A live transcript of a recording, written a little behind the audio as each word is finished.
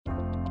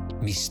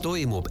mis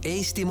toimub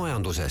Eesti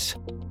majanduses.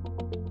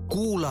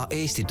 Kuula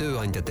Eesti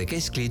Tööandjate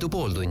Keskliidu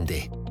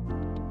pooltundi.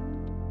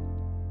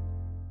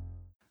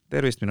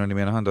 Tervist, minu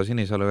nimi on Hando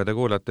Sinisalu ja te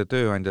kuulate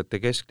Tööandjate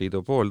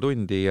Keskliidu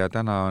pooltundi ja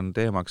täna on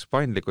teemaks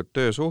paindlikud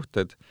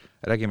töösuhted.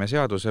 Räägime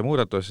seaduse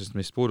muudatusest,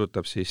 mis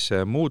puudutab siis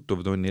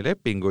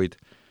muutuvtunnilepinguid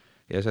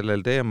ja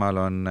sellel teemal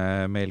on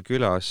meil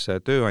külas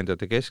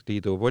Tööandjate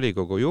Keskliidu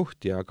volikogu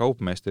juht ja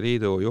Kaupmeeste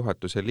Liidu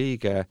juhatuse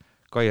liige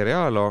Kai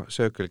Realo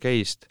Circle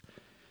K-st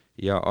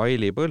ja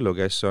Aili Põllu,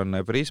 kes on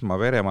Prisma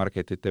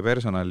veremarketite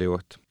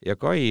personalijuht. Ja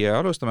Kai,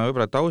 alustame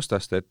võib-olla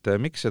taustast, et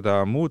miks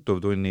seda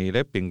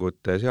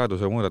muutuvtunnilepingute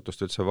seaduse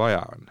muudatust üldse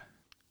vaja on?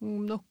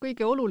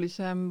 Kõige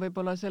olulisem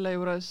võib-olla selle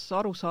juures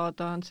aru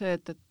saada on see,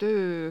 et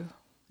töö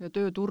ja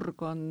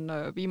tööturg on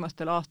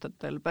viimastel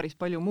aastatel päris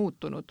palju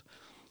muutunud.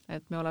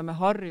 Et me oleme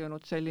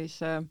harjunud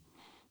sellise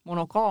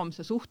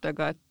monogaamse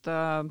suhtega, et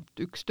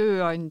üks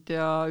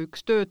tööandja,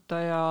 üks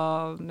töötaja,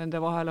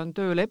 nende vahel on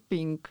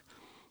tööleping,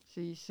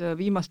 siis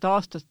viimaste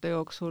aastate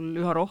jooksul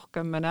üha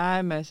rohkem me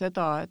näeme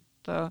seda,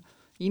 et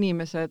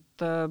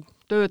inimesed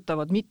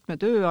töötavad mitme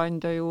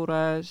tööandja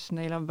juures,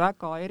 neil on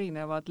väga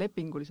erinevad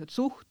lepingulised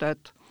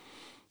suhted,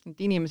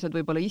 et inimesed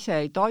võib-olla ise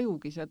ei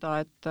tajugi seda,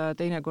 et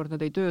teinekord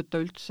nad ei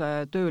tööta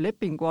üldse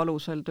töölepingu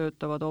alusel,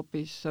 töötavad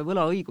hoopis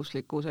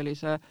võlaõigusliku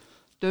sellise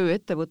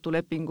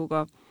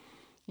tööettevõtulepinguga.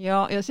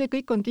 Ja see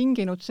kõik on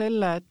tinginud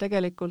selle, et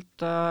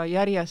tegelikult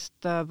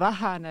järjest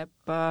väheneb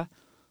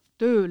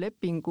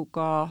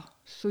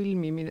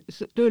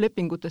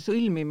töölepingute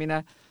sõlmimine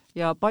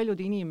ja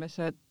paljud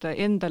inimesed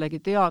endalegi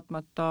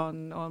teadmata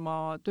on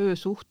oma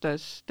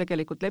töösuhtes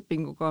tegelikult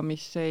lepinguga,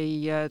 mis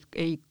ei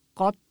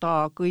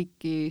kata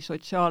kõiki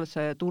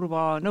sotsiaalse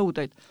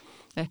turvanõudeid.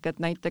 Ehk et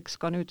näiteks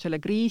ka nüüd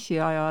selle kriisi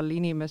ajal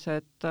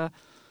inimesed,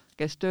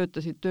 kes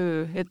töötasid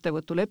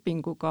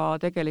tööettevõtulepinguga,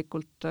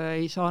 tegelikult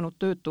ei saanud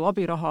töötu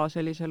abiraha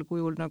sellisel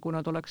kujul, nagu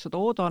nad oleks seda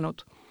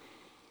oodanud.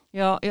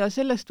 Ja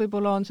sellest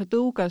võib-olla on see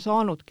tõuge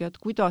saanudki, et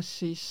kuidas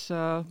siis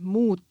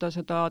muuta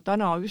seda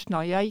täna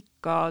üsna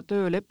jäika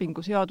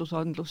töölepingu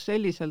seadusandlus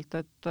selliselt,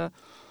 et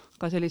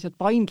ka sellised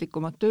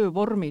paindlikumad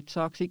töövormid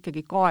saaks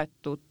ikkagi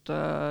kaetud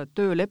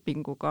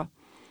töölepinguga.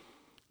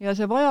 Ja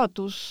see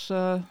vajadus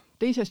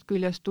teisest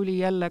küljest tuli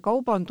jälle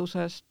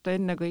kaubandusest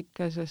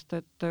ennekõike, sest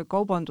et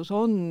kaubandus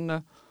on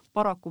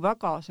paraku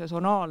väga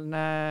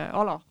sesonaalne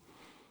ala.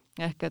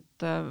 Ehk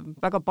et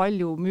väga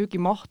palju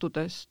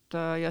müügimahtudest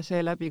ja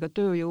seeläbi ka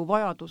tööjõu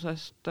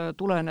vajadusest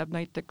tuleneb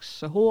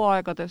näiteks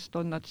hooaegadest,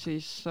 on nad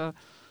siis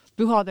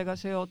pühadega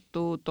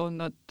seotud, on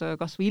nad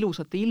kas või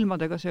ilusate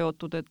ilmadega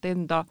seotud, et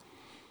enda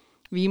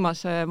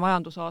viimase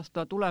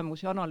majandusaasta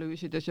tulemusi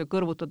analüüsides ja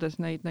kõrvutades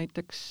neid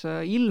näiteks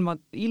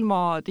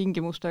ilma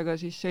tingimustega,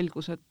 siis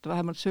selgus, et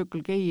vähemalt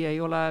Circle K ei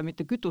ole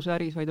mitte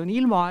kütuseäris, vaid on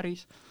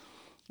ilmaäris.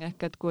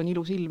 Ehk et kui on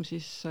ilus ilm,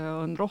 siis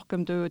on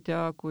rohkem tööd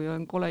ja kui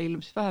on kole ilm,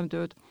 siis vähem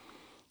tööd.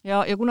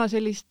 Ja kuna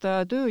sellist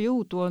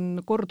tööjõudu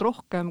on kord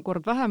rohkem,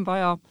 kord vähem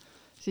vaja,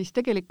 siis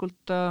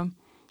tegelikult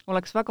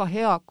oleks väga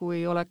hea,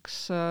 kui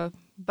oleks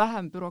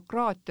vähem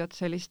bürokraatiat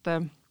selliste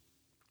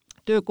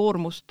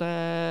töökoormuste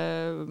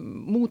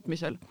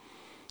muutmisel.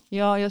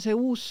 Ja see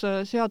uus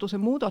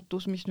seaduse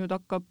muudatus, mis nüüd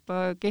hakkab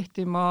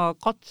kehtima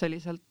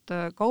katseliselt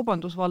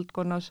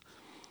kaubandusvaldkonnas,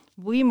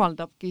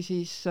 võimaldabki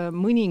siis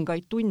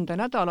mõningaid tunde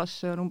nädalas,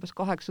 see on umbes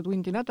 8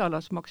 tundi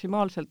nädalas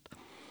maksimaalselt,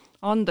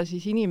 anda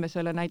siis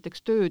inimesele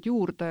näiteks tööd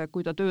juurde,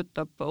 kui ta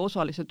töötab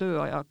osalise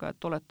tööajaga,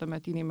 et oletame,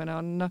 et inimene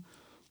on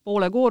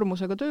poole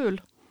koormusega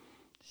tööl,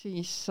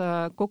 siis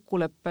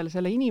kokkuleppel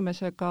selle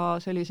inimesega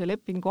sellise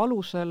lepingu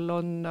alusel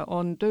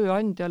on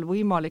tööandjal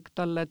võimalik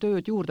talle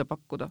tööd juurde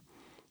pakkuda.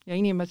 Ja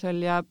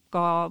inimesel jääb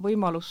ka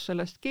võimalus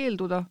sellest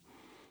keelduda,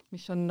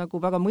 mis on nagu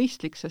väga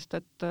mõistlik, sest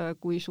et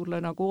kui sulle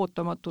nagu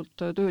ootamatult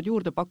tööd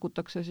juurde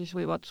pakutakse, siis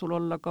võivad sul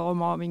olla ka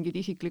oma mingid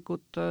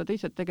isiklikud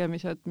teised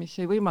tegemised, mis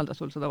ei võimalda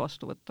sul seda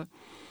vastu võtta.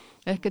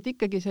 Ehk et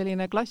ikkagi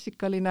selline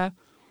klassikaline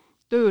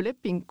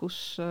tööleping,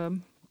 kus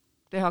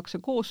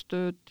tehakse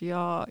koostööd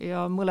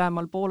ja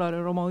mõlemal poolel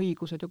on oma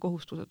õigused ja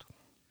kohustused.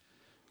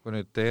 Kui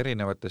nüüd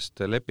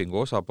erinevatest lepingu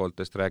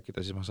osapooltest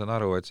rääkida, siis ma saan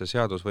aru, et see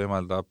seadus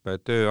võimaldab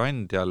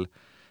tööandjal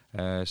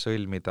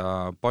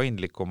sõlmida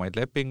paindlikumaid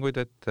lepinguid,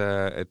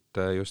 et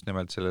just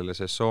nimelt sellele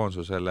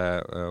sesoonsusele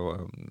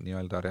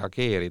nii-öelda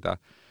reageerida.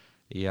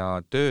 Ja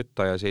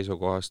töötaja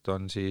seisukohast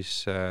on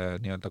siis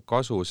nii-öelda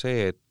kasu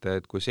see,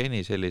 et kui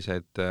seni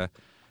sellised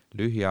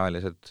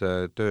lühiajalised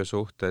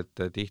töösuhted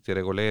tihti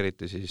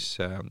reguleeriti siis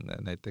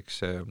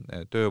näiteks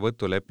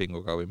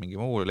töövõtulepinguga või mingi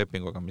muu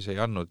lepinguga, mis ei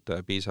andnud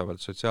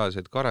piisavalt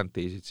sotsiaalseid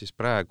garantiisid, siis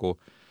praegu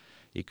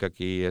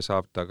ikkagi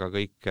saab ta ka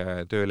kõik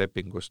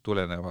töölepingust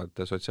tulenevad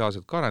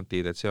sotsiaalsed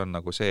garantiid, et see on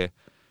nagu see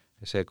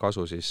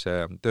kasu siis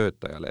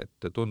töötajale,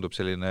 et tundub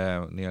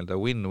selline nii-öelda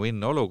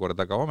win-win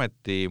olukord, aga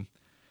ometi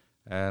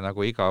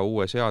nagu iga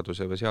uue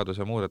seaduse või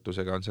seaduse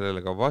muudatusega on sellele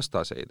ka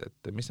vastaseid,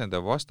 et mis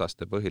nende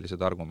vastaste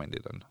põhilised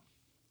argumendid on?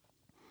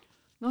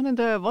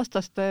 Nende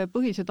vastaste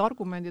põhilised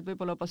argumendid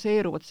võib-olla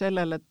baseeruvad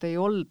sellele, et ei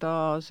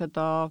olda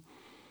seda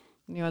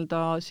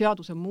nii-öelda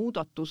seaduse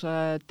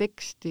muudatuse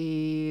teksti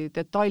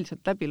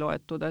detailselt läbi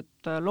loetud,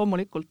 et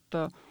loomulikult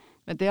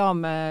me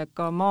teame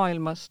ka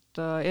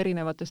maailmast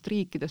erinevatest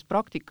riikidest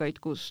praktikaid,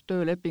 kus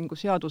töölepingu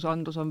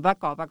seadusandlus on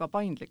väga-väga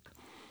paindlik.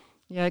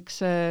 Ja eks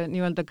see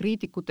nii-öelda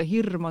kriitikute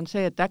hirm on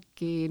see, et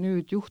äkki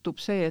nüüd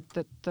juhtub see,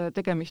 et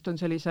tegemist on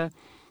sellise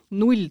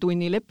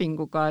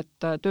nulltunnilepinguga,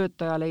 et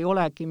töötajal ei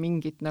olegi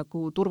mingit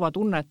nagu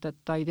turvatunnet, et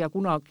ta ei tea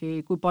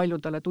kunagi, kui palju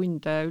talle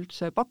tunde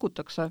üldse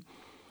pakutakse,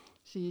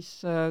 siis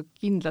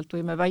kindlalt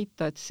võime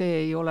väita, et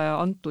see ei ole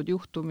antud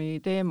juhtumi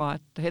teema,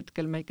 et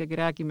hetkel me ikkagi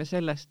räägime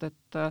sellest,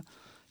 et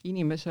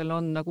inimesel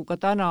on nagu ka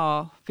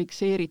täna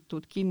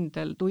fikseeritud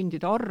kindel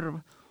tundide arv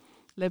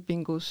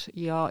lepingus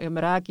ja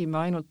me räägime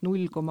ainult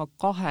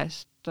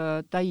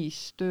 0,2 täis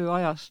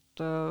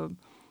tööajast,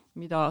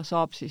 mida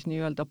saab siis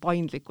nii-öelda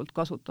paindlikult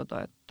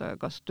kasutada, et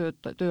kas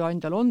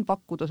tööandjal on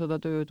pakkuda seda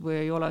tööd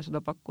või ei ole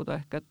seda pakkuda,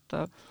 ehk et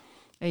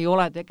ei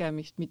ole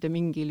tegemist mitte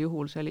mingil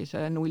juhul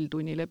sellise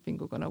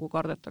nulltunnilepinguga, nagu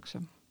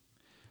kardetakse.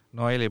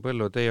 No Eli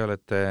Põllu, teie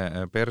olete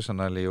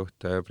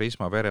personalijuht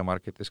Prisma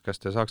peremarketis, kas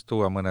te saaks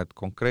tuua mõned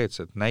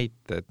konkreetsed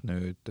näited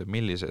nüüd,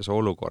 millises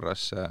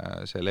olukorras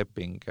see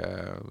leping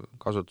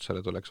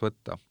kasutusele tuleks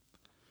võtta?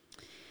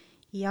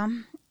 Jah,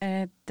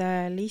 et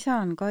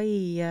lisan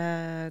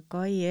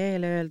Kai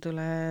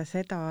eelöeldule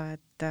seda,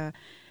 et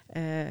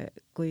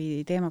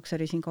kui teemaks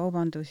oli siin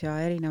kaubandus ja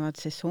erinevad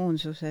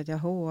sesoonsused ja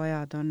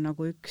hooajad on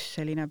nagu üks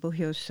selline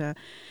põhjus,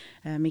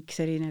 miks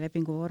selline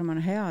lepinguvorm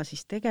on hea,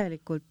 siis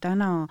tegelikult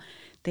täna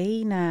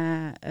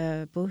teine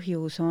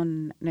põhjus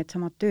on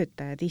needsamad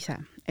töötajad ise.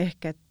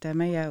 Ehk et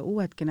meie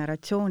uued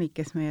generatsioonid,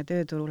 kes meie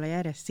tööturule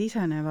järjest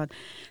sisenevad,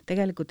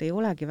 tegelikult ei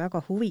olegi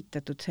väga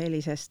huvitatud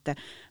sellisest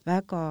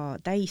väga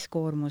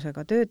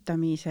täiskoormusega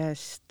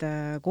töötamisest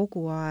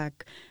kogu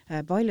aeg.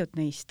 Paljud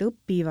neist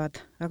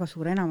õpivad, väga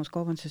suur enamus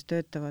kaubanduses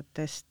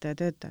töötavatest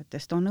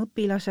töötajatest on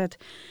õpilased,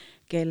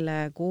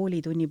 kelle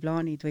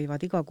koolitunniplaanid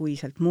võivad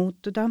igakuiselt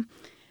muutuda.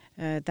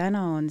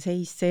 Täna on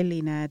seis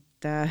selline,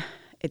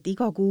 et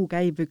iga kuu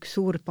käib üks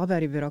suur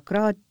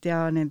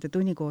paberibürokraatia, nende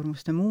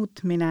tunnikoormuste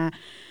muutmine,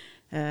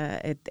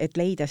 et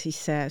leida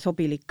siis see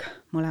sobilik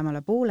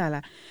mõlemale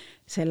poolele.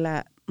 Selle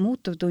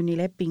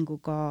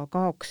muutuvtunnilepinguga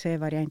kaoks see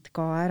variant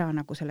ka ära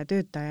nagu selle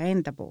töötaja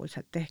enda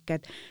poolselt. Ehk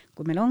et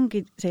kui meil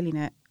ongi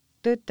selline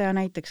töötaja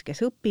näiteks,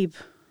 kes õpib,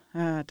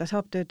 ta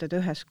saab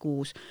töötada ühes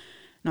kuus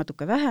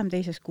natuke vähem,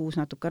 teises kuus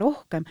natuke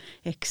rohkem,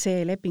 ehk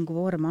see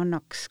lepinguvorm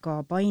annaks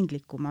ka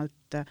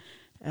paindlikumalt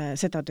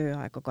seda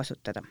tööaega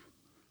kasutada.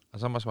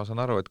 Samas ma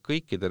saan aru, et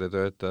kõikidele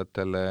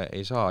töötajatele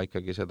ei saa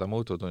ikkagi seda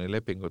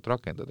muutuvtunnilepingut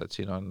rakendada, et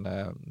siin on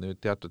nüüd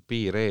teatud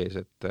piir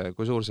ees, et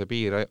kui suur see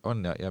piir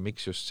on ja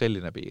miks just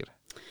selline piir?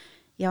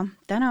 Jah,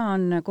 täna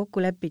on kokku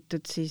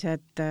lepitud siis,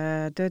 et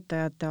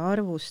töötajate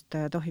arvust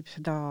tohib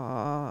seda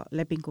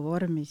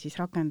lepinguvormi siis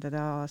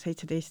rakendada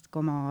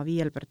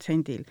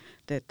 17,5%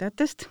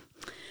 töötajatest.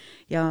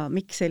 Ja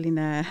miks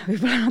selline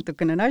võib-olla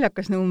natukene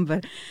naljakas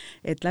number,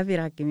 et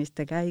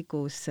läbirääkimiste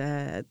käigus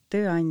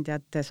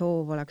tööandjate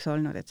soov oleks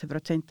olnud, et see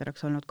protsent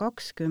oleks olnud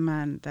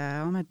 20,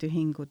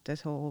 ametiühingute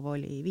soov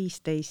oli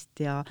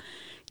 15 ja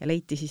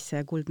leiti siis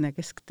see kuldne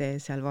kesktee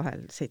seal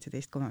vahel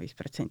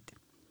 17,5%.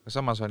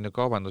 Samas on ju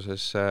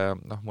kaubanduses,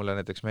 mulle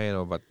näiteks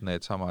meenuvad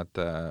need samad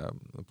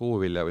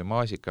puuvilja või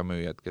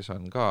maasikamüüjad, kes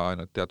on ka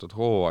ainult teatud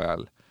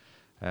hooajal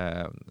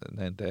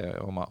nende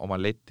oma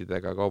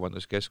lettidega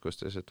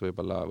kaubanduskeskustes, et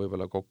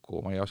võib-olla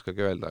kokku, ma ei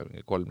oskagi öelda,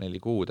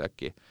 3-4 kuud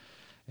äkki.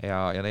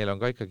 Ja neil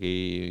on ka ikkagi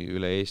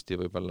üle Eesti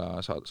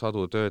võib-olla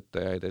sadu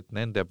töötajaid, et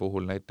nende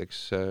puhul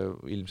näiteks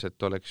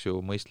ilmselt oleks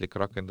ju mõistlik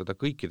rakendada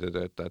kõikide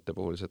töötajate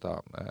puhul seda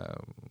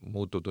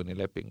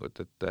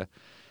muutuvtunnilepingut,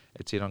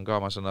 et siin on ka,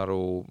 ma saan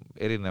aru,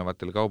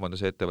 erinevatel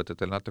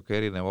kaubandusettevõtetel natuke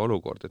erineva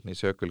olukord, et nii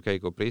Circle K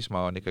kui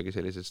Prisma on ikkagi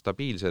sellised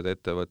stabiilsed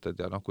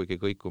ettevõtted ja kuigi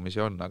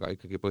kõikumisi on, aga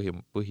ikkagi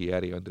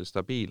põhiäri on teil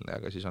stabiilne,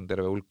 aga siis on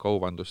terve hulk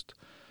kaubandust,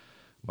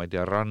 ma ei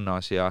tea,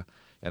 rannas ja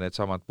need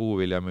samad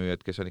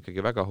puuviljamüüjad, kes on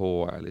ikkagi väga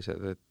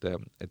hooajalised,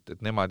 et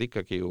nemad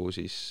ikkagi ju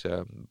siis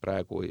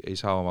praegu ei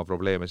saa oma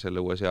probleeme selle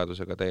uue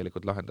seadusega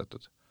täielikult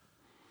lahendatud.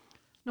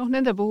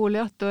 Nende puhul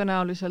jah,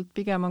 tõenäoliselt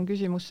pigem on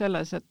küsimus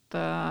selles, et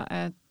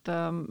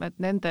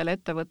nendel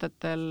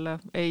ettevõtetel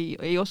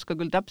ei oska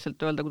küll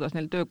täpselt öelda, kuidas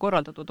neil töö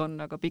korraldatud on,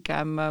 aga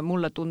pigem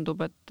mulle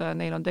tundub, et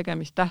neil on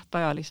tegemist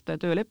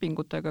tähtajaliste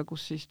töölepingutega,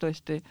 kus siis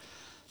tõesti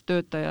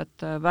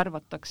töötajad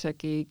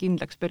värvataksegi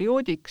kindlaks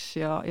perioodiks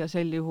ja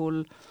sel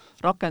juhul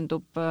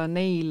rakendub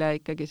neile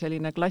ikkagi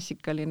selline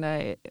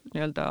klassikaline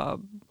nii-öelda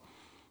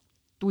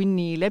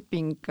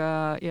tunnileping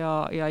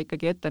ja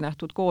ikkagi ette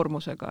nähtud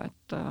koormusega,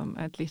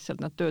 et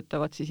lihtsalt nad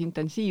töötavad siis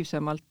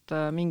intensiivsemalt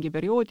mingi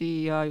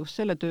perioodi ja just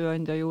selle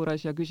tööandja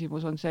juures ja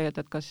küsimus on see,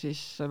 et kas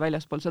siis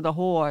väljaspool seda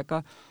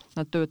hooaega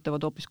nad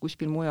töötavad hoopis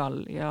kuskil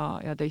mujal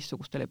ja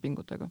teistsuguste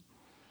lepingutega.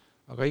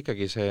 Aga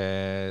ikkagi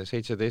see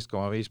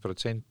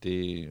 17,5%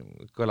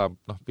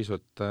 kõlab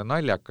pisut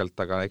naljakalt,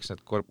 aga eks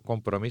need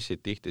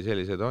kompromissid tihti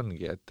sellised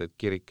ongi, et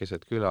kirik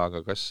keset küla,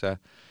 aga kas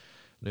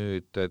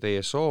nüüd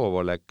teie soov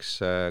oleks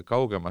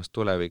kaugemas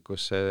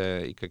tulevikus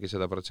ikkagi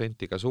seda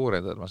protsenti ka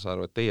suurendada, ma saan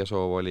aru, et teie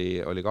soov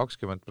oli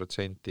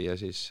 20% ja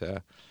siis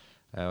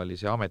oli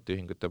see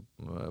ametiühingute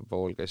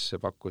pool, kes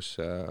pakkus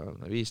 15%,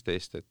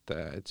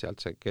 et sealt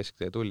see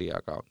kesktee tuli,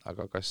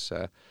 aga kas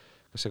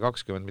see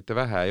 20 mitte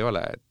vähe ei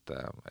ole,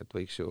 et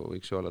võiks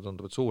ju olla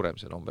tunduvalt suurem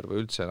see number või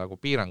üldse nagu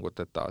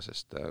piiranguteta,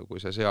 sest kui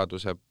see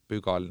seaduse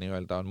pügal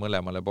nii-öelda on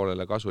mõlemale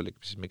poolele kasulik,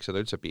 siis miks seda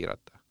üldse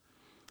piirata?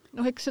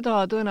 Eks seda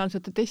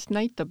tõenäoliselt test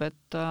näitab,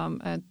 et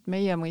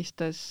meie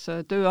mõistes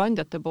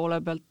tööandjate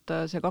poole pealt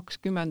see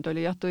 20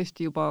 oli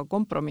tõesti juba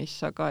kompromiss,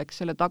 aga eks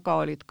selle taga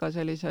olid ka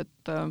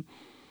sellised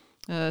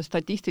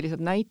statistilised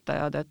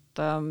näitajad, et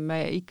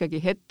me ikkagi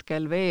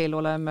hetkel veel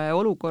oleme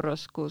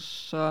olukorras,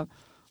 kus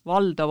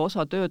valdav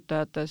osa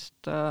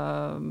töötajatest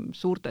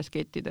suurtes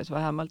kettides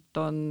vähemalt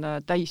on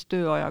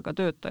täistööajaga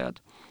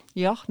töötajad.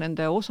 Jah,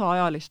 nende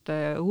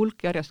osaajaliste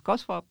hulk järjest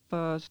kasvab,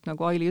 sest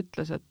nagu Aili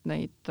ütles, et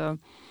neid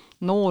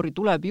noori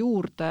tuleb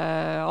juurde,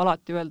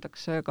 alati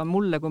öeldakse ka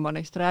mulle, kui ma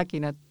neist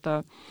räägin, et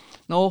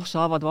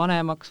saavad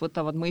vanemaks,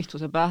 võtavad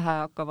mõistuse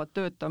pähe, hakkavad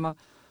töötama.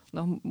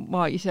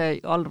 Ma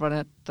ise arvan,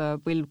 et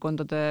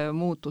põlvkondade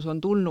muutus on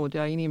tulnud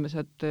ja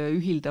inimesed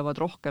ühildavad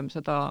rohkem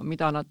seda,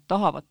 mida nad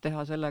tahavad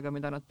teha sellega,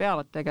 mida nad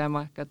peavad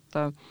tegema, ehk et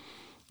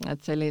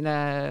selline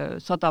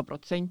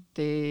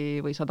 100%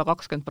 või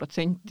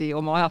 120%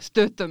 oma ajast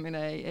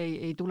töötamine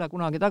ei tule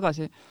kunagi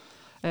tagasi.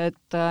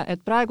 Et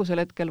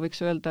praegusel hetkel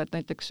võiks öelda, et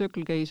näiteks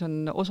Circle K's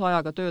on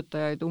osaajaga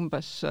töötajaid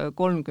umbes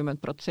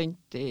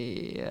 30%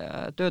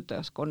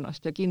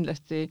 töötajaskonnast ja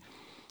kindlasti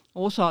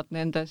osad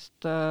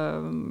nendest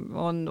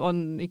on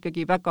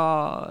ikkagi väga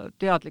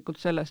teadlikud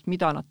sellest,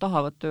 mida nad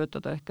tahavad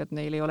töötada, ehk et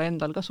neil ei ole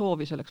endal ka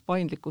soovi selleks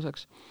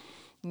paindlikkuseks.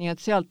 Nii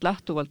et sealt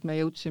lähtuvalt me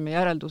jõudsime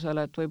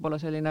järeldusele, et võib-olla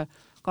selline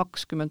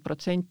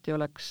 20%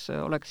 oleks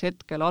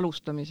hetkel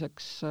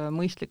alustamiseks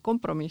mõistlik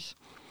kompromiss.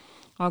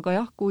 Aga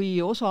jah,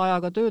 kui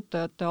osaajaga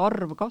töötajate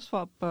arv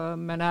kasvab,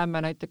 me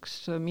näeme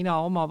näiteks mina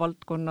oma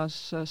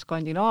valdkonnas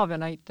Skandinaavia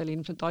näitel,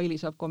 ilmselt Aili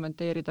saab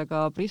kommenteerida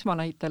ka Prisma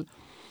näitel,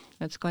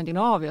 et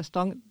Skandinaavias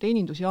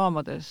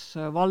teenindusjaamades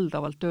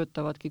valdavalt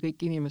töötavadki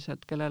kõik inimesed,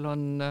 kellel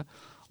on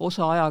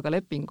osaajaga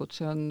lepingud.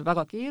 See on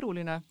väga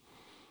keeruline.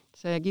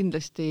 See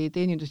kindlasti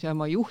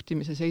teenindusjaama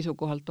juhtimise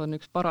seisukohalt on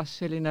üks paras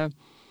selline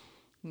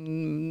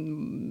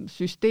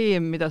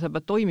süsteem, mida sa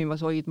pead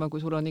toimimas hoidma, kui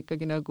sul on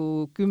ikkagi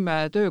nagu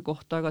 10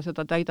 töökohta, aga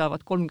seda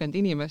täidavad 30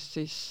 inimest,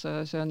 siis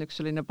see on üks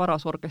selline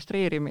paras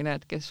orkestreerimine,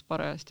 et kes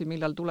parajasti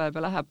millal tuleb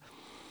ja läheb.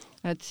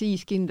 Et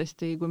siis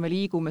kindlasti, kui me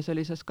liigume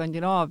sellise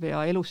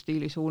Skandinaavia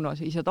elustiili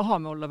suunas ja ise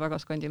tahame olla väga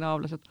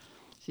skandinaavlased,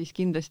 siis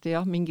kindlasti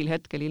mingil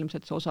hetkel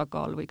ilmselt see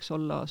osakaal võiks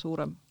olla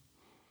suurem.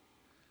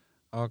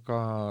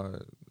 Aga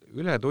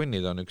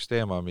ületunnid on üks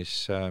teema,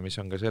 mis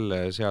on ka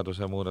selle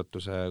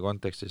seadusemuudatuse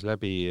kontekstis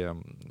läbi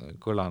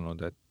kõlanud,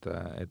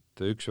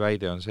 et üks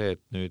väide on see,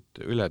 et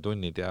nüüd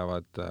ületunnid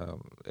jäävad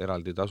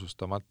eraldi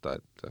tasustamata,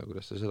 et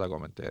kuidas te seda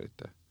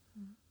kommenteerite?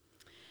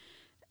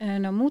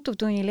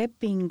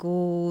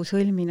 Muutuvtunnilepingu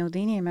sõlminud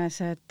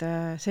inimesed,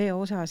 see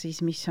osa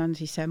siis, mis on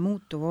siis see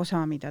muutuv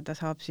osa, mida ta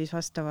saab siis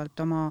vastavalt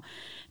oma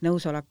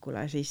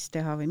nõusolekule siis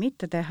teha või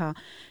mitte teha,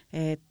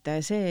 et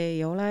see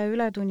ei ole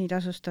ületunni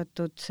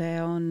tasustatud, see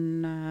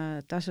on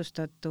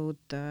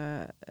tasustatud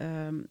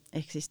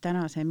ehk siis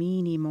tänase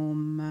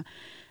miinimum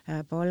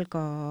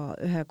palga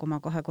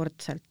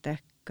 1,2-kordselt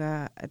ehk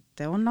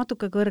et on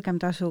natuke kõrgem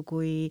tasu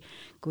kui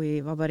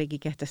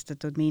vabariigi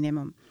kehtestatud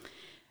miinimum.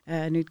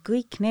 Nüüd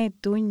kõik need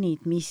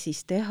tunnid, mis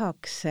siis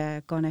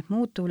tehakse, ka need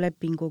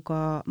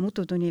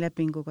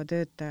muutuvtunnilepinguga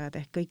töötajad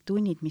ehk kõik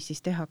tunnid, mis siis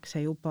tehakse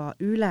juba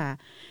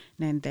üle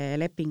nende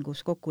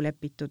lepingus kokku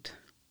lepitud,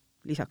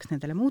 lisaks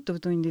nendele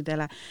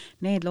muutuvtundidele,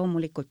 need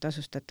loomulikult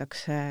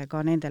tasustatakse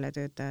ka nendele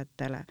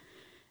töötajatele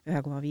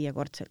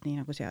 1,5-kordselt,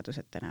 nii nagu seadus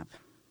ette näeb.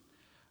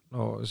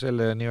 No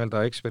selle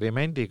nii-öelda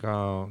eksperimendiga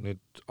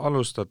nüüd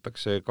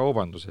alustatakse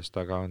kaubandusest,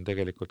 aga on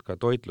tegelikult ka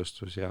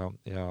toitlustus ja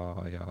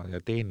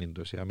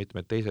teenindus ja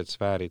mitmed teised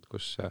sfäärid,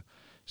 kus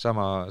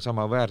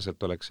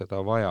samaväärselt oleks seda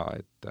vaja,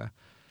 et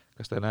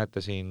kas te näete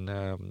siin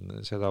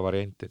seda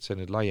varianti, et see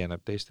nüüd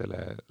laieneb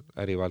teistele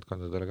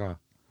ärivaldkondadele ka?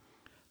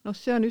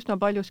 See on üsna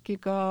paljuski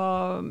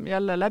ka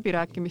jälle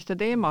läbirääkimiste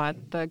teema,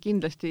 et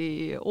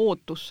kindlasti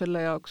ootus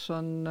selle jaoks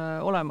on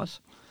olemas.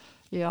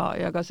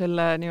 Ja ka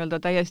selle nii-öelda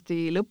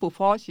täiesti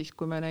lõpufaasis,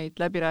 kui me neid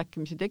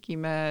läbirääkimisi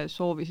tegime,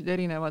 soovisid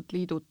erinevad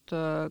liidud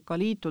ka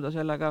liituda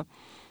sellega.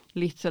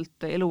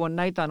 Lihtsalt elu on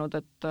näidanud,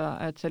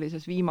 et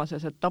sellises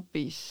viimases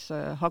etapis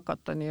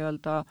hakata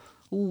nii-öelda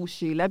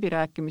uusi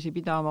läbirääkimisi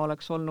pidama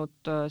oleks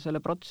olnud selle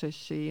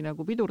protsessi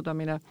nagu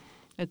pidurdamine,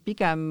 et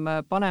pigem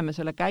paneme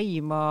selle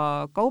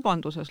käima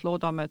kaubanduses,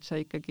 loodame, et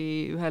see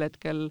ikkagi ühel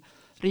hetkel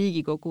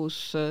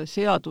Riigikogus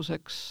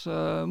seaduseks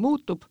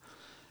muutub.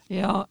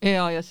 Ja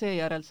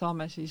seejärel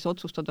saame siis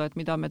otsustada, et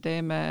mida me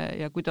teeme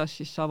ja kuidas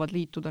siis saavad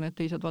liituda need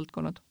teised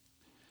valdkonnad.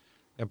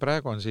 Ja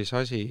praegu on siis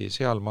asi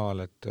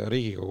sealmaal, et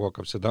Riigikogu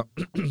hakkab seda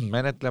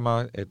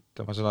menetlema, et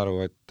ma saan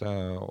aru, et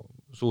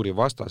suuri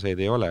vastaseid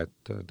ei ole,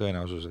 et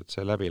tõenäosus, et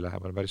see läbi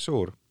läheb, on päris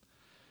suur.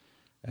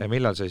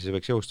 millal see siis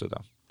võiks jõustuda?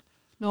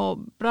 No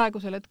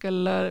praegusel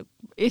hetkel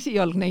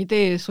esialgne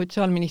idee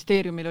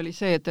Sotsiaalministeeriumil oli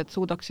see, et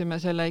suudaksime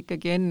selle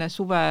ikkagi enne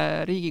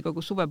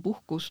Riigikogu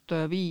suvepuhkust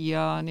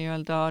viia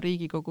nii-öelda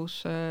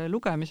Riigikogus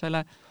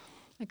lugemisele.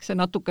 Eks see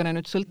natukene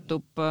nüüd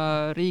sõltub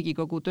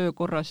Riigikogu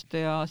töökorrast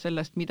ja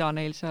sellest, mida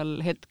neil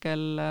seal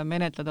hetkel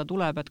menetleda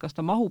tuleb, et kas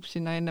ta mahub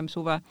sinna ennem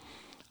suve,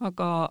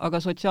 aga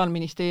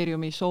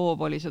Sotsiaalministeeriumi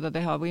soov oli seda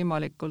teha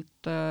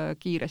võimalikult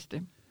kiiresti.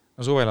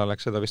 No suvel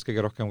oleks seda vist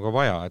kõige rohkem ka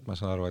vaja, et ma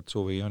saan aru, et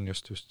suvi on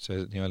just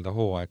see nii-öelda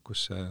hooaeg,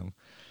 kus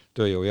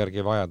tööjõu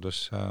järgi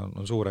vajadus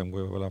on suurem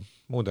kui võib-olla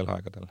muudel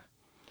aegadel.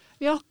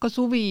 Jah, ka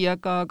suvi,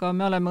 aga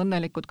me oleme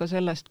õnnelikud ka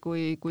sellest,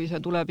 kui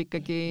see tuleb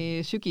ikkagi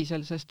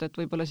sügisel, sest et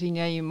võib-olla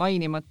siin jäi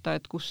mainimata,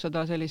 et kus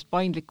seda sellist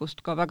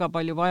paindlikkust ka väga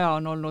palju vaja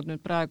on olnud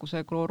nüüd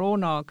praeguse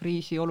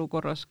koroonakriisi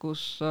olukorras,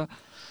 kus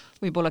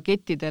võib-olla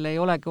kettidel ei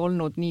olegi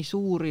olnud nii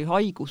suuri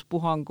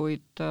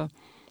haiguspuhanguid,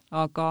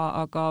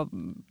 aga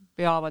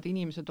peavad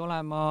inimesed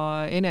olema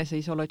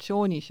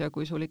eneseisolatsioonis ja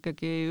kui sul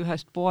ikkagi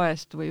ühest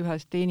poest või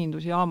ühest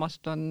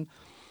teenindusjaamast on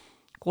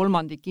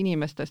kolmandik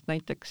inimestest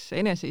näiteks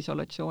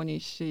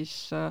eneseisolatsioonis, siis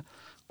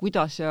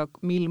kuidas ja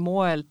mil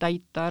moel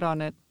täita ära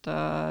need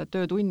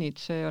töötunnid,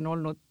 see on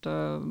olnud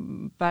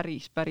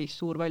päris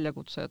suur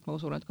väljakutse, et ma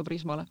usun, et ka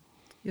Prismale.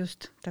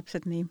 Just,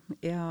 täpselt nii.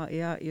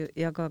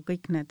 Ja ka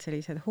kõik need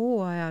sellised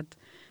hooajad,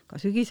 ka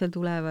sügisel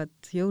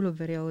tulevad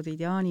jõuluperioodid,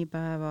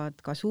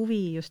 jaanipäevad, ka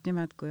suvi just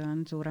nimelt, kui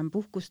on suurem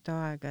puhkuste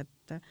aeg,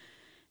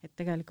 et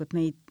tegelikult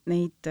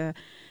neid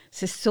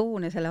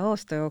sessioone selle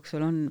aasta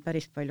jooksul on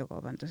päris palju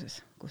kaubanduses,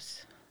 kus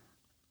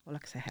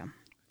oleks see hea.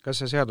 Kas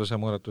see seaduse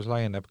muudatus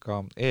laieneb ka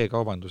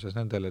e-kaubanduses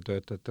nendele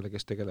töötajatele,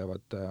 kes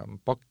tegelevad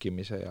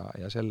pakkimise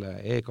ja selle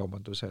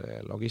e-kaubanduse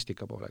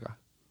logistika poolega?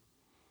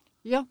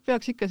 Jah,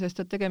 peaks ikka, sest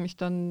et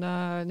tegemist on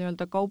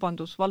nii-öelda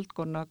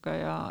kaubandusvaldkonnaga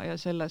ja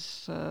selles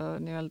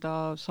nii-öelda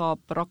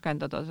saab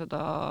rakendada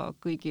seda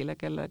kõigile,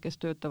 kes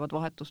töötavad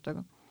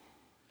vahetustega.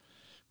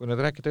 Kui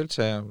nüüd rääkida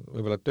üldse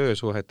võib-olla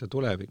töösuhete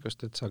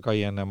tulevikust, et sa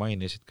Kai enne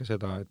mainisid ka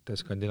seda, et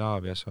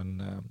Skandinaavias on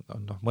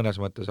mõnes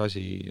mõttes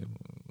asi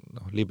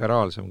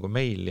liberaalsem kui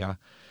meil ja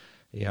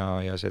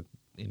see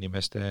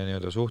inimeste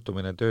nii-öelda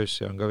suhtumine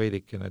töösse on ka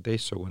veidikene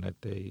teistsugune,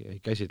 et ei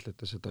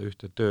käsitleta seda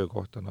ühte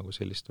töökohta nagu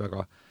sellist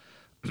väga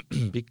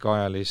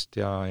pikaajalist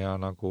ja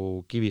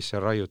nagu kivisse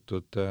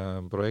raiutud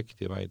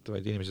projekti, vaid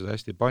inimesed on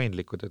hästi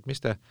paindlikud, et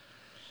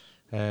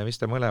mis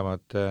te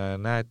mõlemad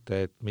näete,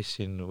 et mis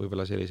siin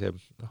võib-olla sellise,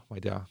 ma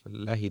ei tea,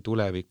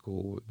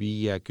 lähituleviku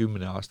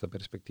 5-10 aasta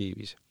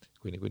perspektiivis,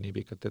 kui nii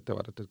pikalt ette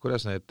vaadata, et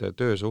kuidas need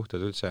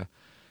töösuhted üldse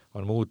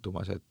on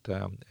muutumas,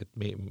 et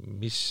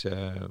mis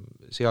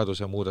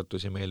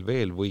seadusemuudatusi meil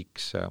veel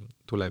võiks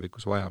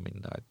tulevikus vaja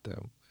minna,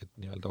 et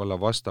nii-öelda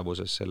olla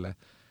vastavuses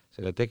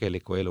selle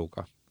tegeliku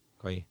eluga.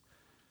 Kai?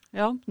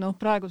 Jah,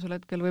 praegusel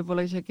hetkel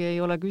võib-olla isegi ei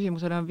ole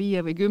küsimus enam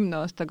 5 või 10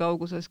 aasta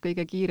kauguses,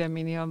 kõige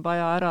kiiremini on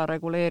vaja ära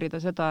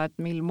reguleerida seda, et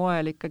mil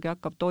moel ikkagi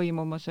hakkab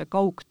toimuma see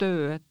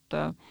kaugtöö,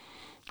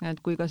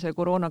 et kui ka see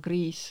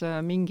koroonakriis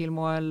mingil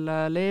moel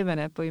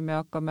leeveneb või me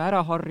hakkame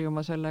ära harjuma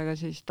sellega,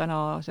 siis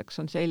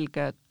tänaseks on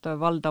selge, et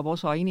valdav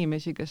osa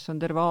inimesi, kes on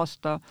terve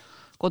aasta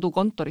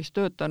kodukontoris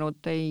töötanud,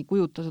 ei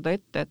kujuta seda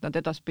ette, et nad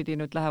edaspidi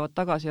nüüd lähevad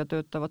tagasi ja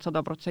töötavad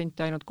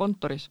 100% ainult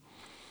kontoris.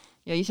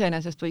 Ja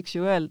iseenesest võiks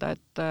ju öelda,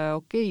 et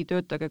okei,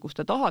 töötage, kus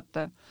te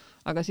tahate,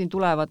 aga siin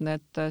tulevad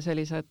need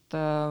sellised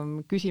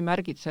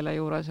küsimärgid selle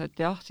juures,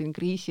 et jah, siin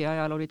kriisi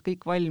ajal olid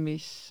kõik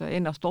valmis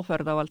ennast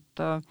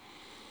ohverdavalt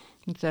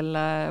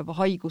selle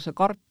haiguse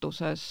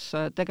kartuses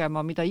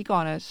tegema mida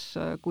iganes,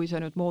 kui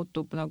see nüüd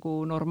muutub nagu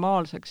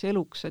normaalseks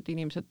eluks, et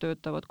inimesed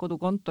töötavad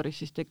kodukontoris,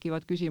 siis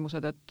tekivad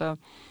küsimused, et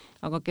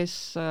aga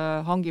kes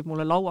hangib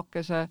mulle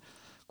lauakese,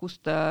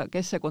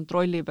 kes see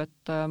kontrollib,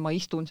 et ma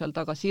istun seal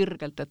taga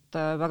sirgelt, et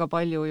väga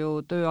palju ju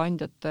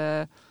tööandjate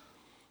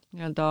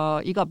nii-öelda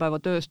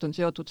igapäevatööst on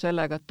seotud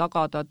sellega, et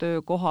tagada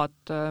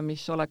töökohad,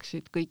 mis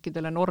oleksid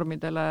kõikidele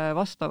normidele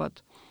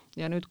vastavad.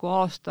 Ja nüüd, kui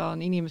aasta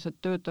on inimesed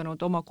töötanud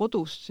oma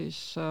kodust,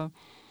 siis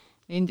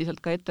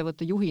endiselt ka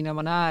ettevõtte juhina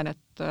ma näen,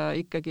 et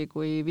ikkagi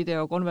kui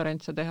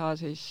videokonverentse teha,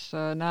 siis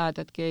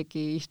näed, et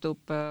keegi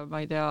istub,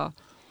 ma ei tea,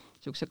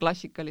 niisuguse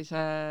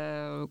klassikalise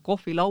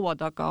kohvilaua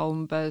taga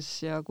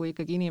umbes ja kui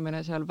ikkagi inimene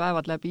seal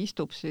päevad läbi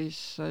istub,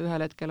 siis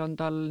ühel hetkel on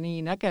tal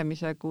nii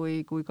nägemise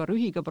kui ka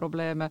rühiga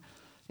probleeme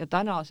ja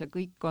täna see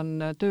kõik on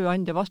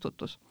tööandja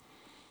vastutus.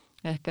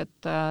 Ehk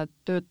et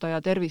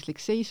töötaja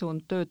tervislik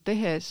seisund tööd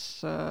tehes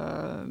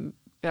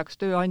peaks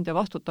tööandja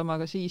vastutama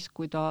ka siis,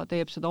 kui ta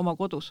teeb seda oma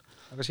kodus.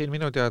 Aga siin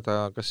minu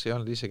teada, kas ei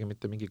olnud isegi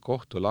mitte mingi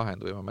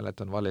kohtulahend või ma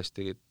mäletan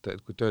valesti, et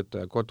kui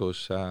töötaja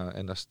kodus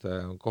ennast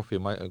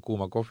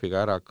kuuma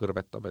kohviga ära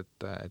kõrvetab,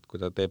 et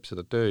kui ta teeb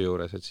seda töö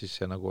juures, et siis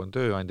see nagu on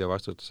tööandja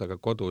vastutus, aga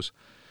kodus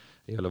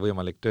ei ole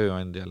võimalik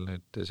tööandjal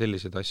nüüd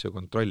selliseid asju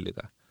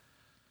kontrollida.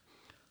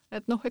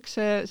 Et eks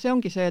see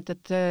ongi see,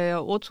 et see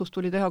otsus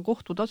tuli teha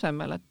kohtu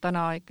tasemel, et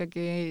täna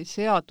ikkagi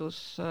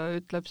seadus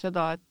ütleb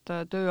seda, et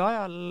töö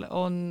ajal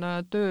on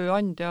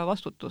tööandja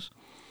vastutus.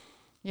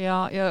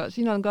 ja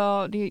siin on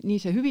ka nii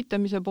see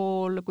hüvitamise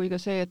pool kui ka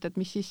see, et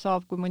mis siis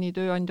saab, kui mõni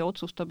tööandja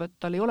otsustab, et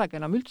tal ei olegi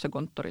enam üldse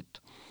kontorit.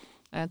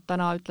 Et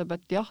täna ütleb,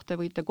 et jah, te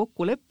võite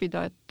kokku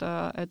leppida,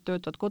 et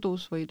töötad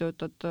kodus või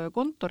töötad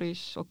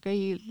kontoris,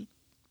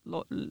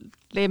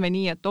 leeme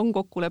nii, et on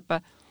kokkulepe,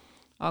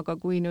 aga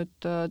kui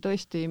nüüd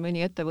tõesti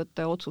mõni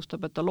ettevõte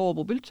otsustab, et ta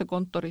loobub üldse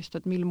kontorist,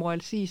 et mil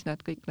moel siis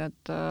kõik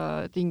need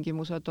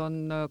tingimused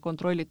on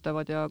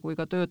kontrollitavad ja kui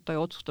ka töötaja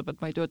otsustab, et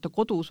ma ei tööta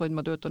kodus, vaid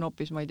ma töötan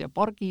hoopis, ma ei tea,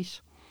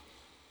 pargis,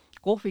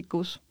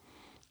 kohvikus,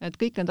 et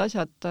kõik need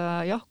asjad,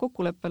 jah,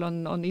 kokkuleppel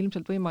on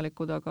ilmselt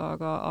võimalikud,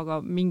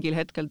 aga mingil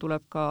hetkel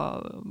tuleb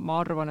ka,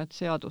 ma arvan, et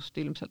seadust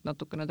ilmselt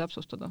natukene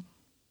täpsustada.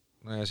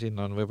 No ja siin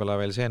on võib-olla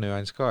veel see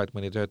nüanss ka, et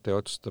mõni töötaja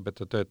otsustab, et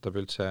ta töötab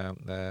üldse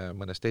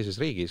mõnes teises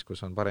riigis,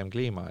 kus on parem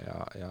kliima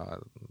ja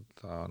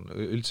ta on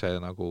üldse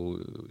nagu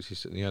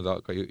siis nii-öelda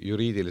ka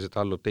juriidiliselt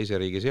allub teise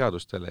riigi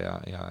seadustele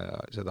ja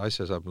seda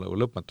asja saab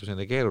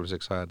lõpmatuseni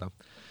keeruliseks ajada.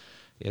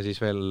 Ja siis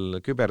veel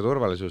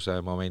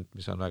küberturvalisuse moment,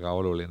 mis on väga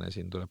oluline,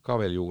 siin tuleb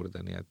ka veel juurde,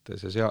 nii et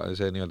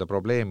see nii-öelda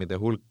probleemide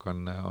hulk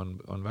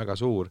on väga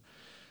suur.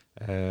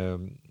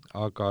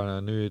 Aga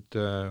nüüd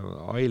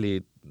Aili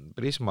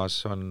Prismas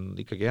on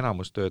ikkagi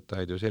enamus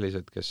töötajaid ju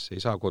sellised, kes ei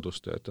saa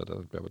kodus töötada,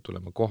 nad peavad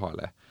tulema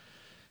kohale.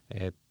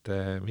 Et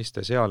mis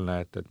te seal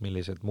näete, et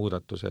millised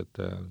muudatused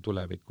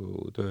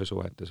tuleviku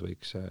töösuhetes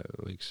võiks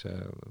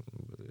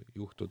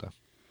juhtuda?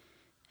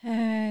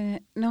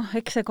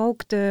 Eks see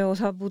kaugtöö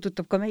osa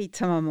puudutab ka meid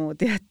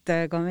samamoodi, et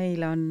ka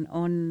meil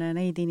on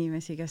neid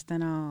inimesi, kes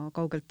täna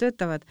kaugelt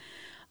töötavad,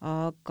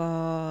 aga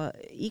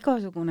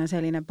igasugune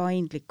selline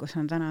paindlikkus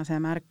on täna see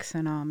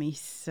märksõna,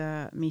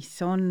 mis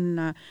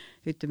on,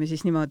 ütleme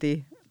siis niimoodi,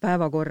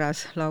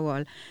 päevakorras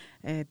laual,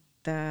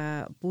 et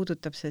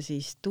puudutab see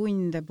siis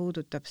tunde,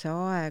 puudutab see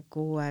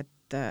aegu,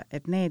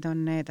 et need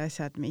on need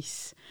asjad,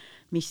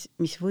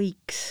 mis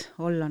võiks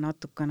olla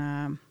natukene,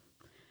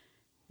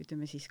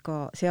 ütleme siis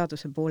ka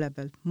seaduse poole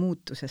pealt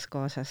muutuses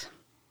kaasas.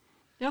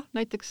 Jah,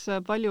 näiteks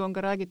palju on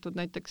ka räägitud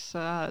näiteks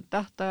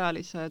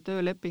tähtajalise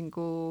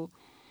töölepingu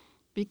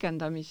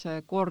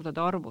pikendamise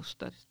kordade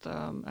arvust,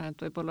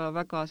 et võib-olla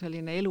väga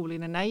selline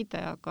eluline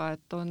näide, aga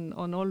et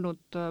on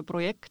olnud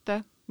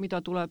projekte,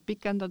 mida tuleb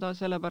pikendada,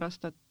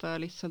 sellepärast et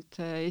lihtsalt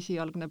see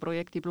esialgne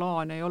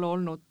projektiplaan ei ole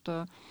olnud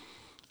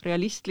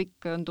realistlik,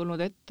 on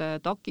tulnud ette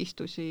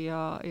takistusi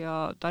ja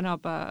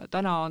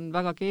täna on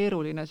väga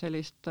keeruline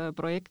sellist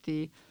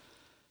projekti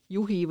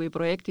juhi või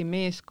projekti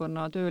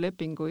meeskonna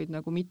töölepinguid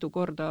nagu mitu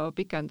korda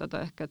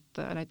pikendada, ehk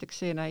et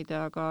näiteks see näide,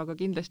 aga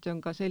kindlasti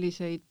on ka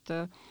selliseid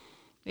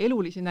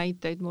elulisi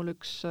näiteid. Mul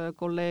üks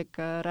kolleeg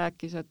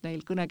rääkis, et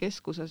neil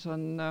kõnekeskuses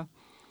on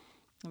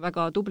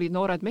väga tublid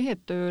noored mehed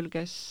tööl,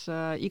 kes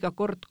iga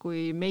kord,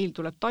 kui meil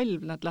tuleb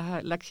talv, nad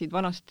läksid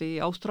vanasti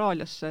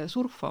Austraaliasse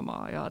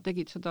surfama ja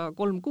tegid seda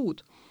 3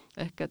 kuud.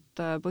 Ehk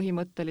et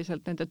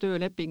põhimõtteliselt nende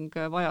tööleping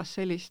vajas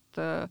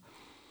sellist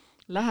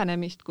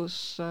lähenemist,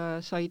 kus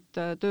said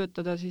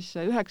töötada siis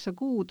 9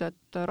 kuud,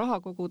 et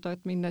raha koguda,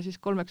 et minna siis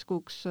 3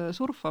 kuuks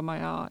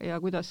surfama ja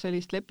kuidas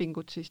sellist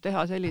lepingut siis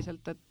teha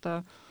selliselt,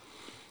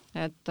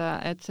 et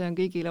see on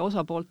kõigile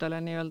osapooltele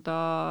nii-öelda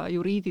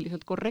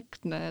juriidiliselt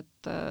korrektne,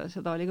 et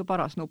seda oli ka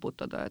paras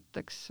nuputada, et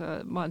eks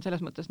ma olen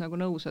selles mõttes nagu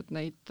nõus, et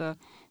neid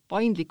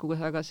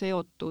paindlikkusega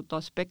seotud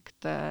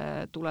aspekte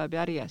tuleb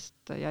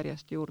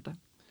järjest juurde.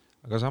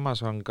 Aga samas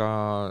on ka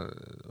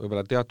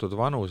võib-olla teatud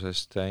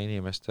vanusest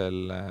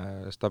inimestel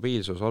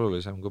stabiilsus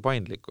olulisem kui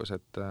paindlikkus,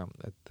 et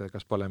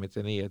kas pole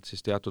mitte nii, et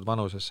siis teatud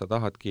vanuses sa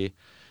tahadki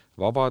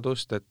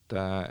vabadust, et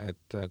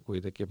kui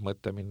tekib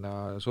mõte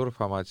minna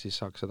surfama, et siis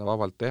saaks seda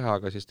vabalt teha,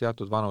 aga siis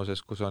teatud vanuses,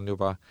 kus on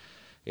juba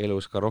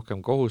elus ka rohkem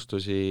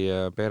kohustusi,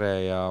 pere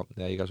ja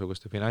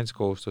igasuguste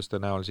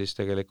finantskohustuste näol, siis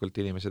tegelikult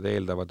inimesed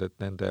eeldavad,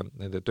 et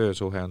nende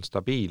töösuhe on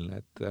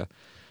stabiilne, et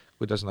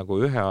kuidas nagu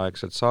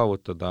üheaegselt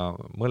saavutada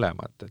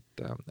mõlemat,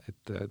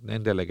 et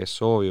nendele, kes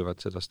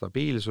soovivad seda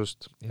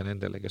stabiilsust ja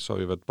nendele, kes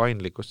soovivad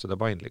paindlikkust, seda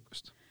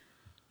paindlikkust.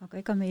 Aga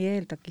ega me ei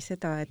eeldagi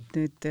seda, et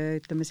nüüd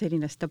ütleme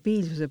selline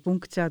stabiilsuse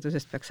punkt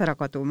seadusest peaks ära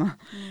kaduma.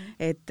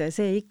 Et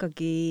see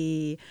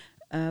ikkagi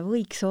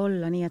võiks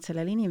olla nii, et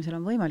sellel inimesel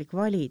on võimalik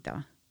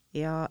valida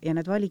ja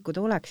need valikud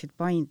oleksid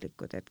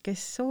paindlikud, et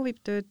kes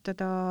soovib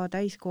töötada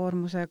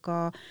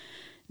täiskoormusega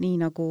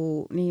nii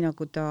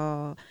nagu ta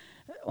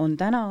on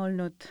täna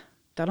olnud,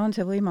 tal on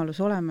see võimalus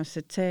olemas,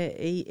 et see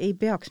ei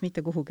peaks mitte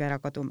kuhugi ära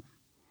kaduma.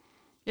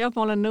 Jah,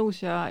 ma olen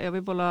nõus ja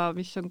võib-olla,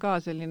 mis on ka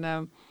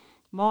selline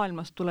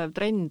maailmas tulev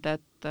trend,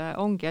 et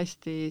ongi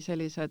hästi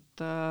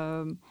sellised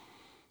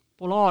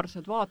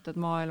polaarsed vaated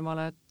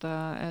maailmale,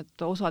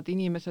 et osad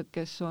inimesed,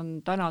 kes on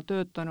täna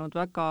töötanud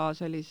väga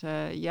sellise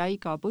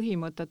jäiga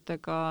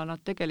põhimõtetega, nad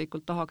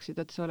tegelikult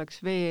tahaksid, et see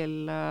oleks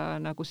veel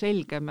nagu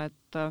selgem,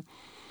 et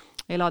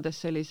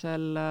elades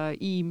sellisel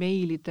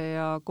e-mailide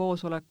ja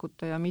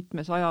koosolekute ja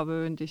mitmes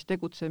ajavööndis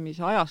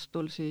tegutsemise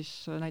ajastul,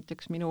 siis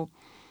näiteks minu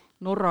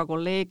Norra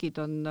kolleegid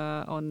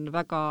on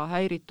väga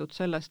häiritud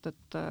sellest,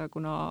 et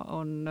kuna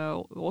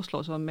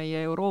Oslos on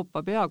meie Euroopa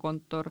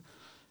peakontor,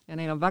 ja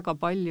neil on väga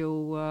palju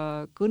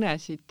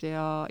kõnesid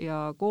ja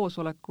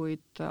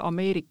koosolekuid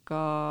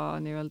Ameerika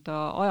nii-öelda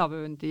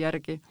ajavööndi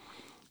järgi,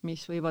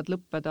 mis võivad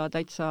lõppeda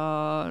täitsa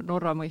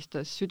Norra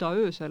mõistes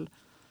südaöösel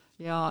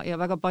ja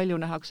väga palju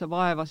nähakse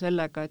vaeva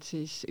sellega, et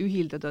siis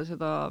ühildada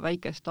seda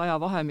väikest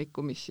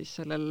ajavahemikku, mis siis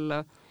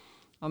sellel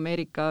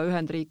Ameerika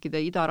Ühendriikide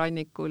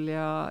idarannikul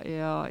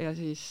ja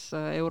siis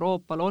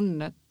Euroopal on,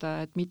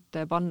 et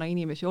mitte panna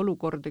inimesi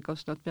olukordi,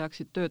 kus nad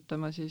peaksid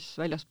töötama siis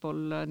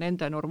väljaspool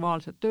nende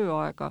normaalset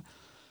tööaega.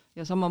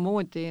 Ja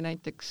samamoodi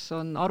näiteks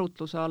on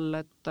arutluse all,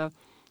 et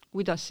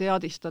kuidas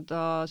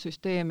seadistada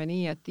süsteeme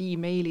nii, et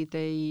e-mailid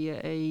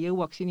ei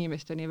jõuaks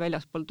inimesteni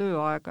väljaspool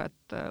tööaega,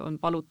 et on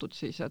palutud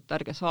siis, et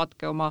ärge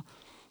saatke oma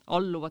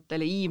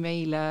alluvatele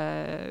e-maile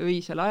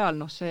öisel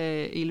ajal,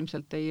 see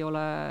ilmselt ei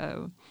ole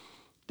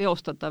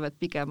teostatav, et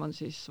pigem on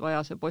siis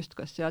vaja see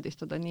postkast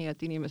seadistada nii,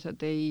 et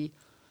inimesed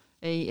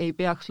ei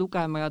peaks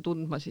lugema ja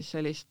tundma siis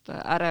sellist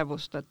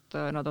ärevust, et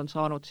nad on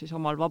saanud siis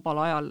omal vabal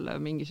ajal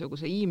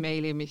mingisuguse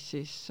e-maili, mis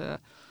siis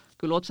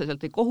küll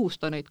otseselt ei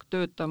kohusta neid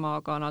töötama,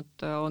 aga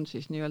nad on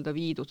siis nii-öelda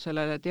viidud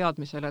sellele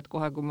teadmisele, et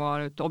kohe, kui ma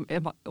nüüd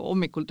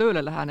hommikul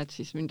tööle lähen, et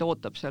siis mind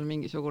ootab seal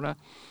mingisugune,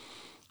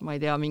 ma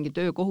ei tea, mingi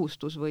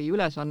töökohustus või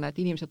ülesanne,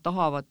 et inimesed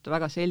tahavad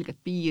väga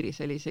selget piiri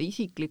sellise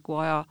isikliku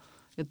aja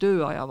ja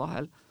tööaja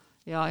vahel.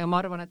 Ja ma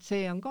arvan, et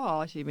see on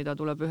ka asi, mida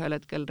tuleb ühel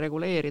hetkel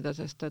reguleerida,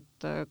 sest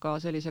et ka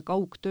sellise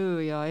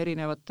kaugtöö ja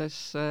erinevates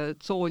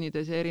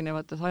tsoonides ja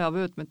erinevates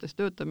ajavöötmetes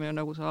töötamine,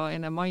 nagu sa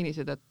enne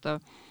mainisid, et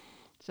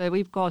see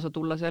võib kaasa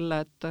tulla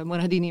selle, et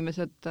mõned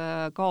inimesed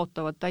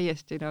kaotavad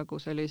täiesti nagu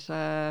sellise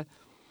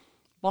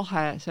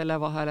vahe selle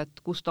vahel,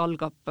 et kust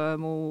algab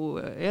mu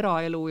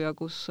eraelu ja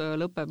kus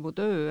lõpeb mu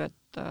töö,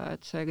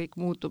 et see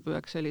kõik muutub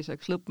üheks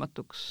selliseks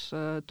lõpmatuks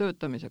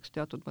töötamiseks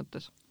teatud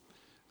mõttes.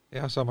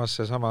 Jah, samas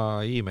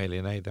seesama e-maili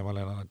näide, ma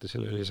olen alati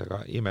selle ise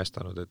ka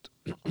imestanud, et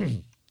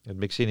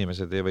miks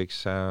inimesed ei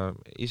võiks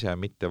ise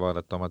mitte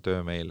vaadata oma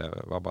töömeile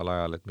vabal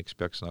ajal, et miks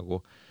peaks nagu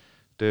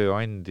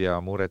tööandja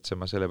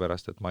muretsema selle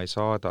pärast, et ma ei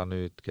saada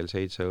nüüd kell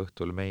 7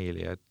 õhtul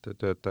meili, et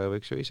töötaja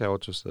võiks ju ise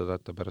otsustada,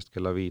 et ta pärast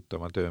kella 5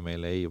 oma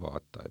töömeile ei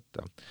vaata,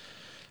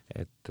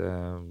 et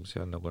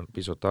see on nagu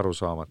pisut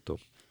arusaamatu.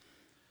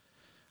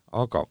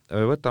 Aga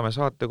võtame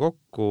saate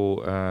kokku,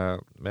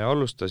 me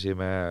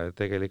alustasime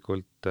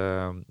tegelikult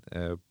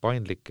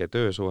paindlike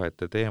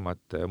töösuhete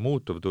teemat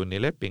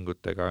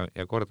muutuvtunnilepingutega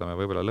ja kordame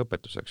võib-olla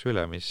lõpetuseks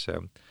üle, mis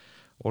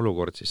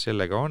olukord siis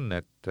sellega on,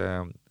 et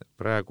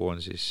praegu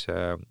on siis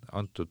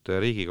antud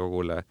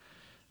Riigikogule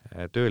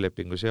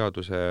töölepingu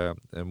seaduse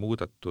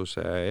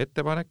muudatuse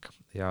ettepanek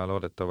ja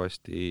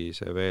loodetavasti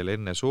see veel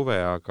enne suve,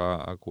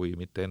 aga kui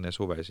mitte enne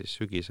suve, siis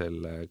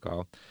sügisel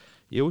ka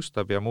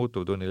jõustab ja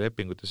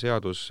muutuvtunnilepingute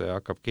seadus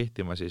hakkab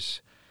kehtima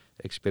siis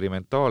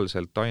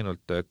eksperimentaalselt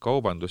ainult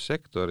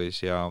kaubandussektoris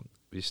ja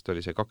vist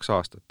oli see 2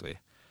 aastat või?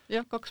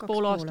 Jah,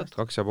 2,5 aastat.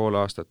 2,5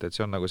 aastat, et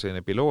see on nagu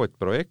selline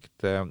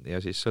pilootprojekt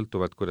ja siis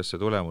sõltuvalt, kuidas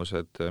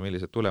see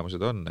millised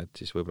tulemused on, et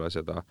siis võib-olla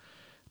seda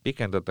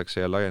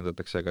pikendatakse ja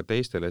laiendatakse ka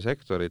teistele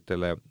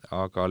sektoritele,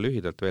 aga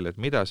lühidalt veel, et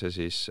mida see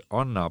siis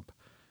annab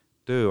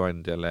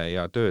tööandjale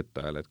ja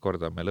töötajale, et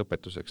kordame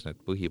lõpetuseks need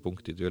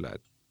põhipunktid üle.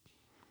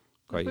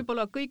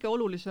 Võib-olla kõige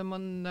olulisem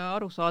on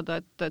aru saada,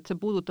 et see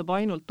puudutab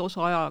ainult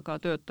osaajaga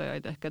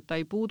töötajaid, ehk et ta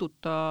ei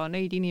puuduta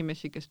neid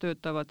inimesi, kes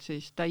töötavad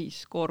siis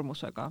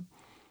täiskoormusega.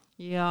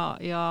 Ja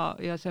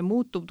see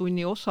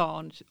muutuvtunni osa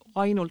on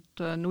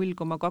ainult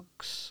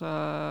 0,2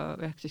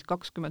 ehk siis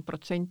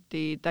 20%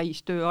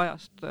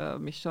 täistööajast,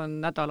 mis on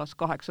nädalas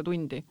 8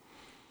 tundi.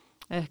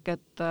 Ehk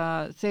et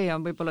see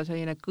on võib-olla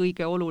selline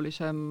kõige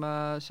olulisem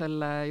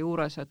selle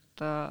juures,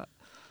 et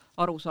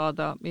aru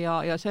saada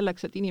ja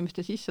selleks, et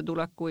inimeste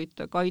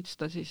sissetulekuid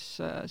kaitsta, siis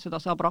seda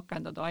saab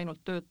rakendada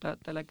ainult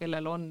töötajatele,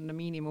 kellel on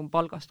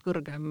miinimumpalgast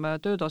kõrgem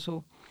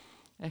töötasu.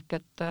 Ehk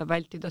et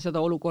vältida seda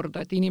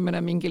olukorda, et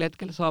inimene mingil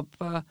hetkel saab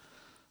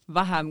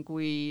vähem,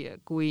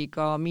 kui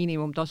ka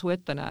miinimumtasu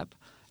ette näeb.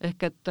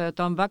 Ehk et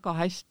ta on väga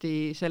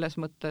hästi selles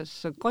mõttes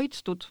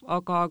kaitstud,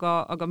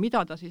 aga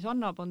mida ta siis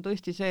annab, on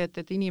tõesti see,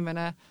 et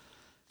inimene,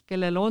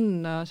 kellel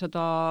on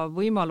seda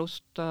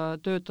võimalust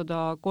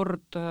töötada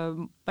kord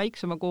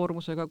väiksema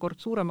koormusega,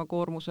 kord suurema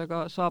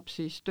koormusega, saab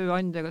siis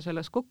tööandjaga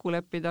selles kokku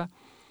leppida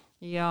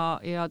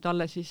ja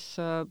talle siis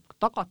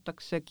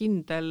tagatakse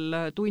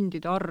kindel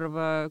tundide arv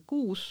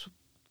kuus.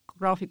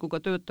 Graafikuga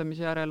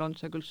töötamise järel on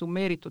see küll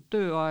summeeritud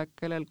tööaeg,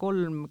 kellel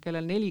 3,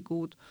 kellel 4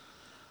 kuud,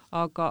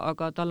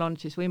 aga tal on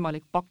siis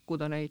võimalik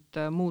pakkuda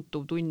neid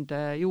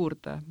muutuvtunde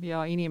juurde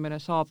ja inimene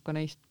saab ka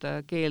neist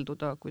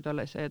keelduda, kui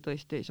talle see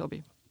tõesti ei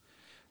sobi.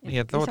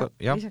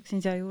 Lisaksin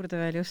siia juurde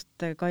veel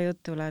just ka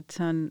jutule, et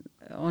see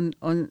on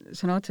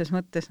sõna otses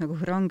mõttes nagu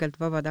rangelt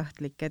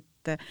vabatahtlik,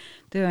 et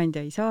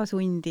tööandja ei saa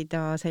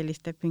sundida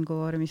sellist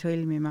lepinguvormi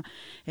sõlmima,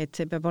 et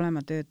see peab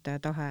olema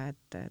töötaja tahe,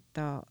 et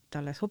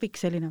talle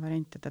sobiks selline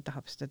variant ja ta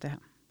tahab seda teha.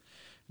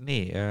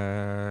 Nii,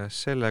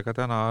 sellega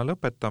täna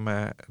lõpetame.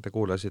 Te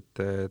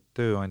kuulasite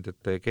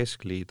Tööandjate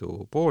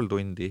Keskliidu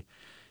pooltundi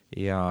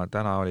ja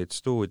täna olid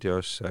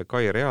stuudios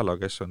Kai Realo,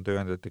 kes on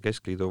Tööandjate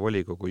Keskliidu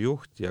volikogu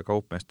juht ja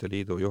Kaupmeeste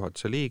Liidu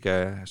juhatuse liige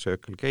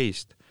Circle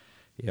K-st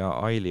ja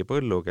Aili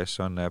Põllu, kes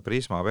on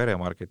Prisma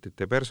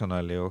veremarketite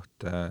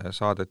personalijuht.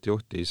 Saadet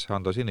juhtis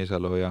Hando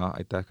Sinisalu ja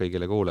aitäh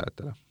kõigile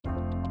kuulajatele.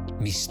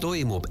 Mis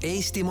toimub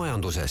Eesti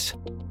majanduses?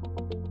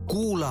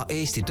 Kuula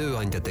Eesti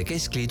Tööandjate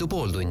Keskliidu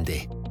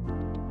pooltundi.